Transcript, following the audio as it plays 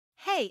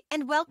Hi,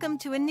 and welcome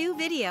to a new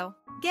video.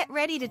 Get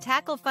ready to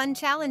tackle fun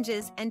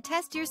challenges and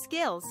test your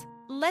skills.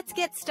 Let's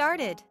get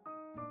started.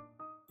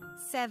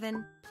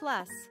 7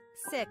 plus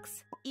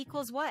 6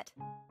 equals what?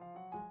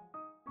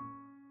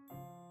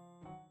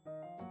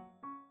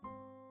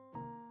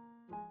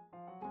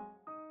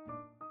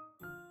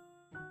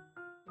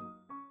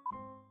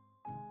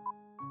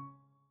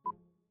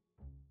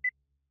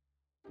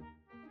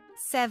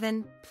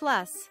 Seven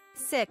plus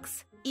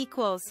 6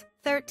 equals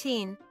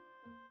 13.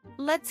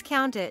 Let's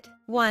count it.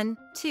 1,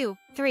 2,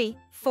 3,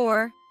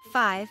 4,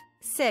 5,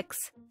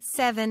 6,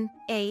 7,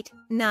 8,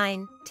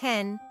 9,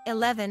 10,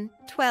 11,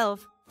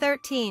 12,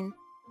 13.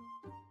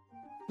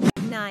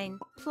 9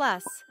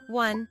 plus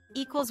 1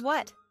 equals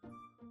what?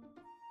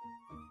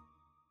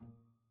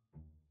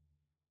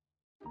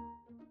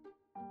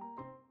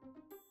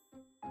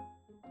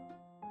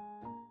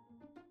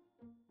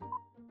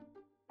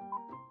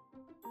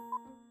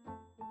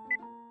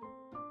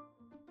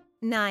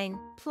 Nine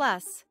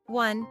plus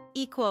 1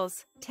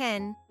 equals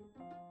 10.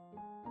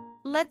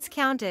 Let's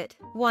count it.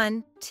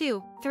 1,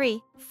 2,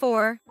 3,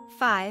 4,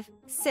 5,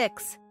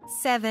 6,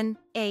 7,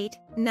 8,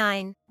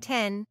 9,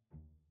 10.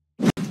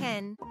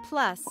 10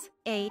 plus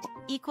 8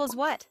 equals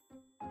what?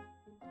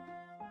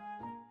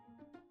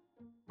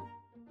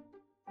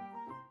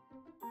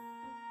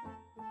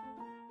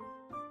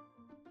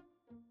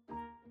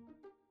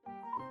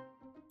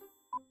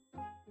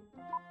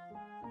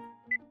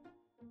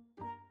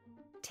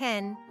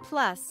 Ten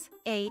plus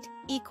 8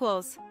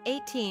 equals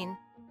 18.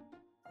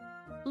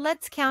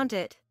 Let's count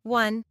it.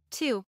 1,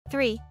 2,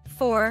 3,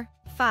 4,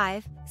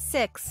 5,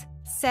 6,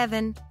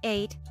 7,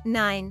 8,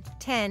 9,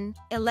 10,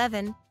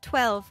 11,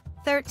 12,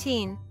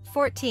 13,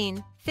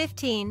 14,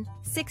 15,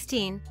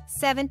 16,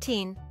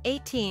 17,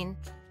 18.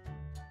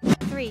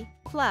 3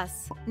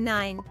 plus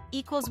 9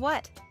 equals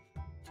what?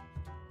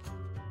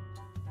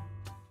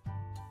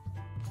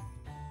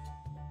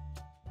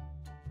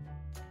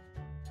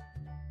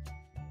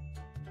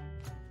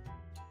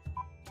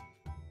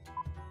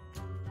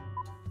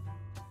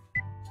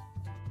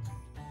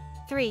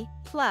 Three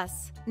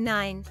plus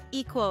 9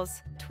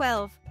 equals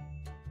 12.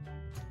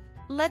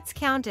 Let's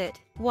count it.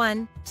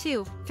 1,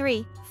 2,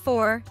 3,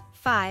 4,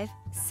 5,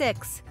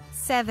 6,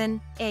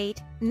 7,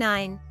 8,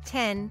 9,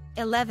 10,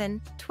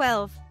 11,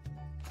 12.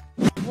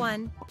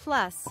 1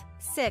 plus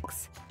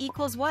 6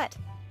 equals what?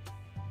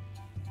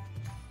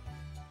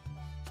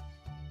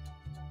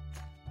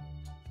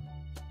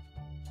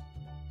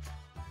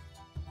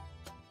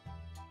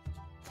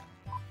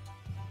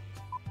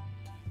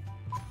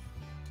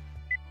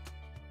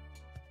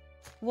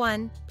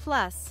 One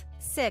plus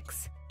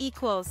 6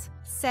 equals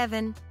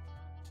 7.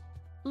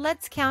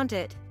 Let's count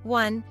it.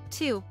 1,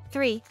 2,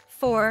 3,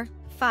 4,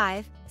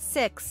 5,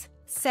 6,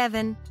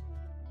 7.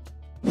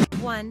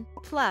 1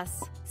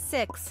 plus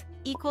 6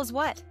 equals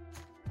what?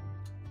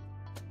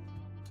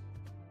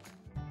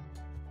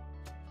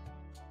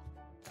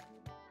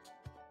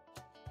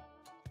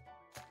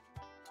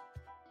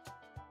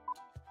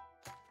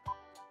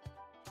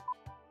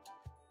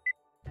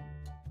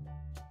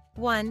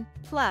 One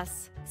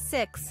plus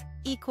 6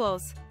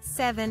 equals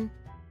 7.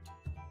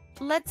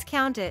 Let's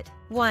count it.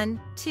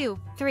 1, 2,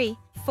 3,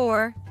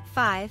 4,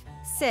 5,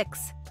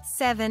 6,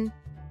 7.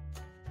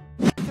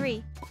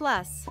 3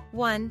 plus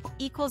 1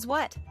 equals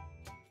what?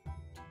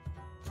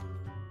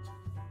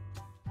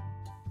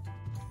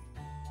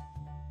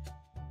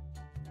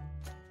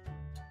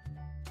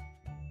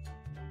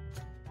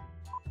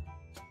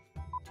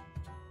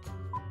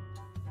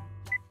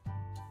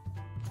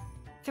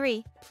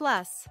 Three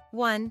plus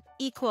 1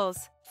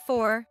 equals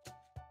 4.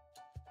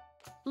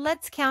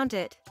 Let's count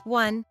it.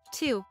 1,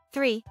 2,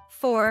 3,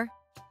 4.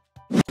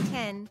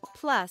 10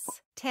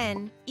 plus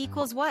 10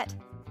 equals what?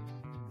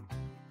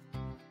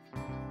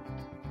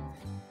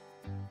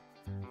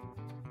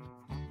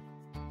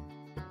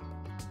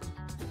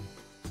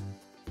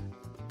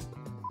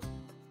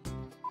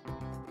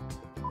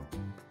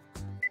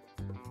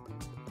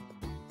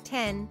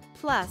 Ten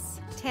plus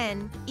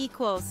 10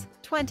 equals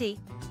 20.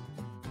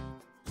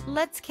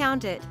 Let's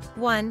count it.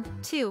 1,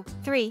 2,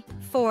 3,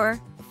 4,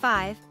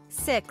 5,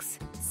 6,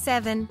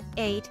 7,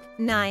 8,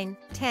 9,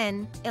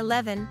 10,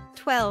 11,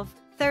 12,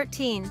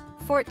 13,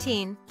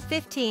 14,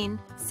 15,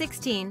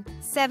 16,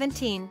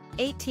 17,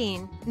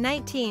 18,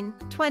 19,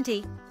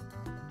 20.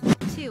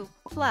 2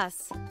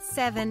 plus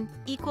 7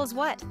 equals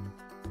what?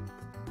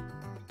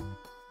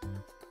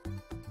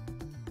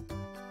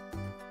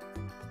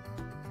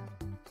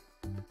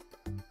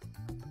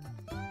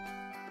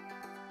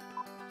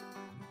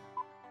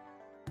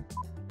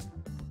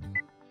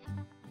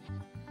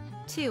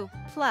 Two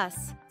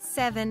plus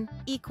 7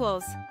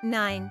 equals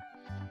 9.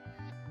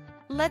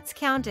 Let's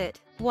count it.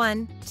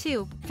 1,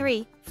 2,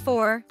 3,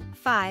 4,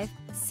 5,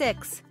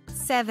 6,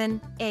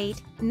 7,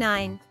 8,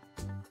 9.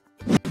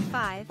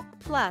 5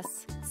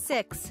 plus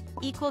 6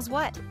 equals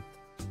what?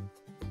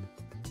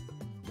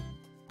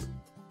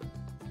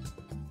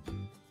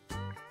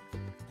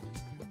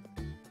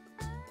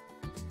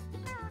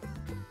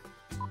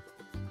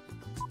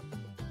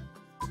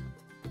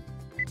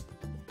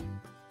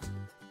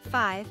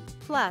 Five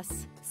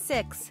plus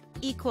 6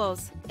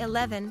 equals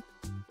 11.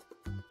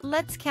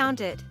 Let's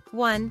count it.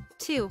 1,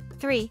 2,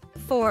 3,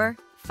 4,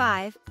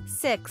 5,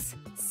 6,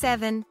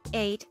 7,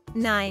 8,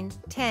 9,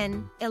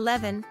 10,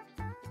 11.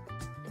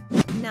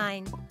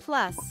 9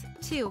 plus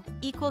 2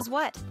 equals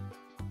what?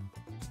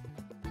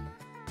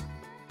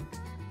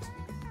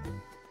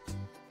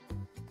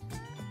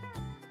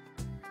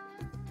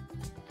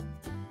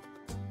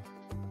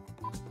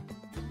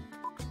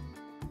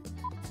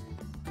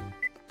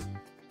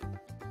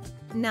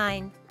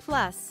 Nine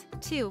plus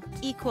 2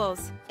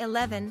 equals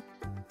 11.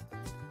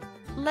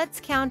 Let's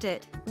count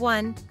it.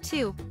 1,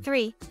 2,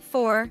 3,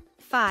 4,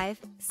 5,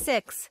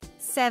 6,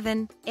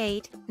 7,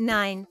 8,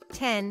 9,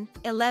 10,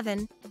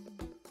 11.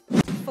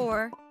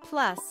 4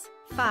 plus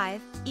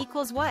 5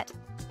 equals what?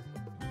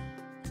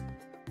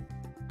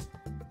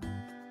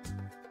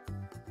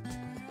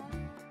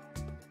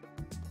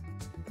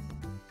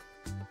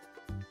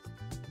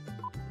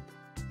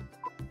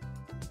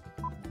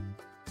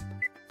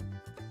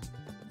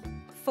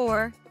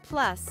 Four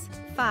plus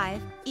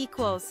 5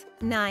 equals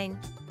 9.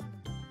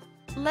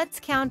 Let's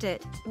count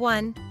it.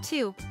 1,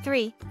 2,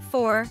 3,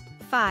 4,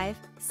 5,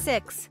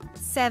 6,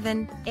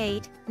 7,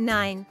 8,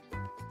 9.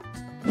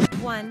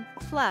 1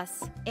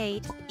 plus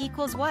 8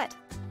 equals what?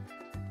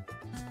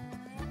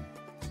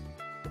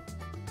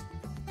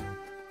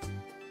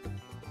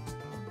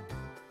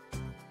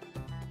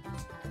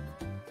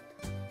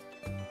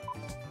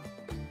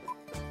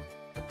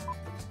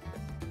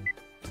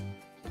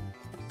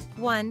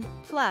 One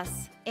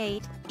plus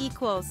 8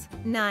 equals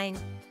 9.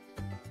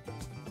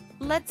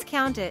 Let's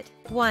count it.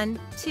 1,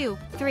 2,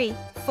 3,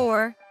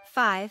 4,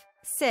 5,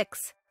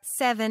 6,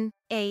 7,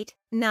 8,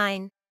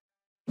 9.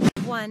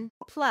 1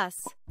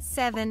 plus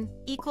 7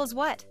 equals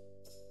what?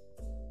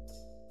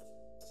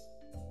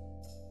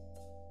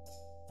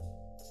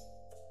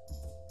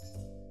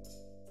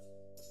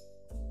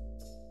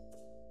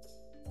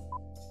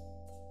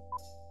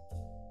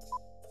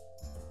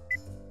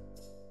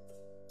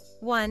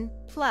 One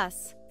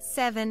plus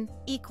 7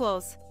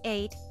 equals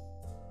 8.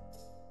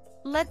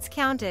 Let's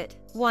count it.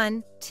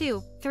 1,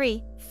 2,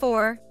 3,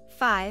 4,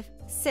 5,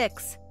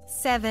 6,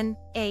 7,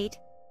 8.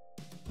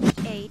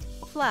 8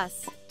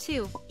 plus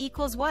 2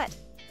 equals what?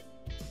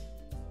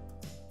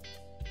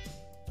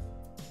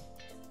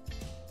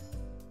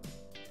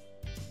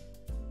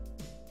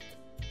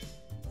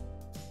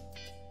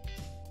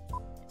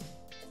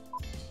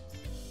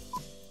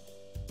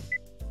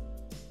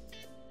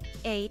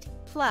 Eight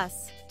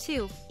plus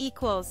 2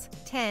 equals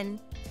 10.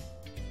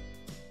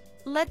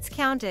 Let's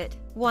count it.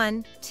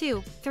 1,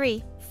 2,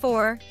 3,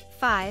 4,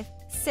 5,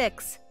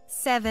 6,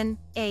 7,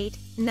 8,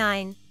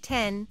 9,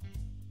 10.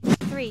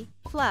 3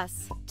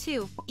 plus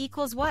 2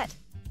 equals what?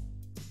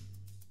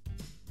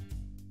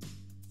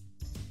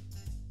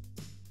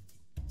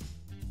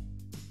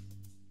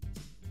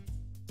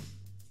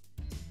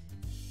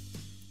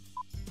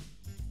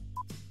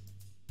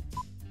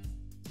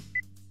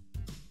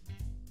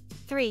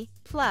 Three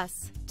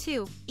plus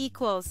 2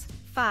 equals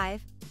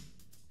 5.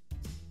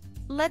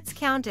 Let's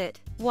count it.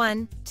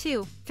 1,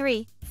 2,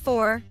 3,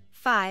 4,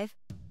 5.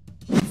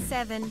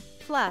 7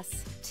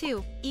 plus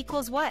 2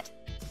 equals what?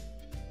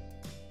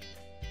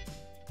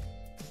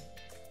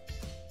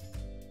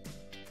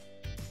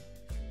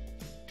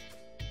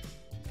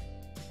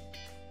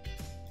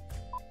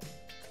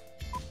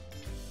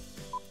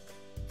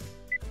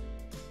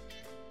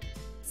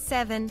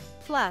 Seven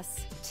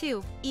plus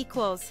 2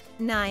 equals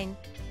 9.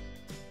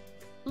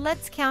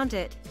 Let's count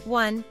it.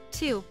 1,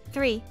 2,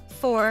 3,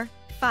 4,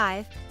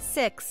 5,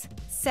 6,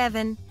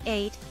 7,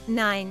 8,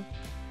 9.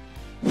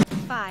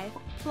 5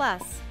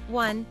 plus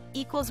 1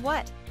 equals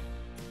what?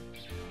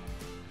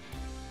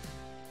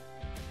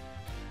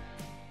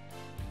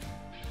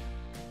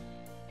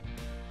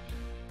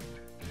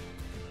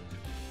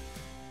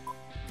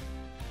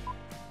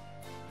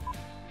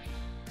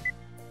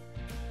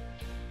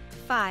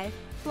 Five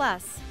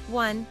plus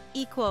 1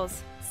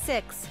 equals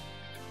 6.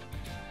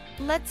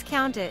 Let's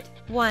count it.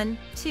 1,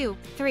 2,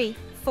 3,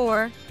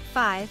 4,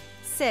 5,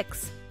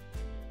 6.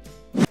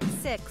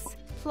 6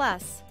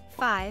 plus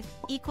 5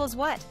 equals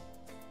what?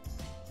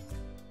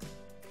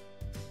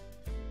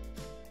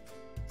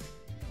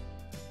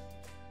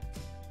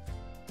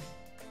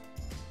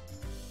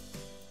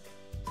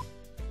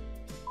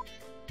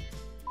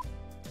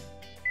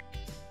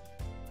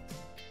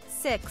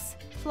 Six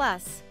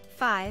plus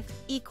 5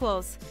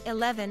 equals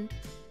 11.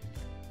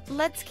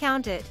 Let's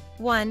count it.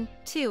 1,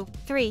 2,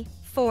 3,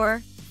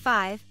 4,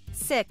 5,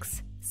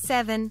 6,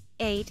 7,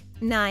 8,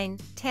 9,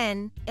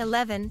 10,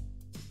 11.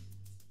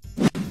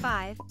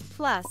 5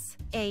 plus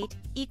 8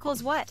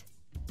 equals what?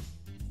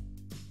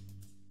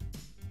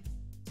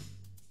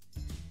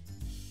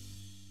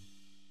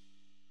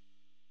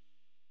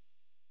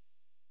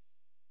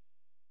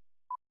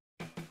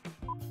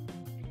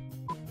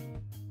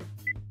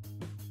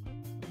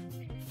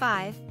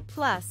 Five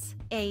plus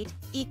 8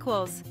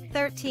 equals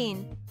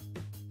 13.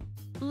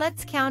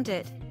 Let's count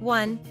it.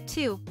 1,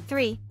 2,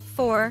 3,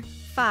 4,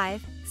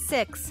 5,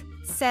 6,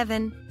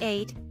 7,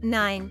 8,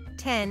 9,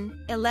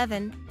 10,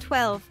 11,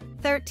 12,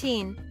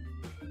 13.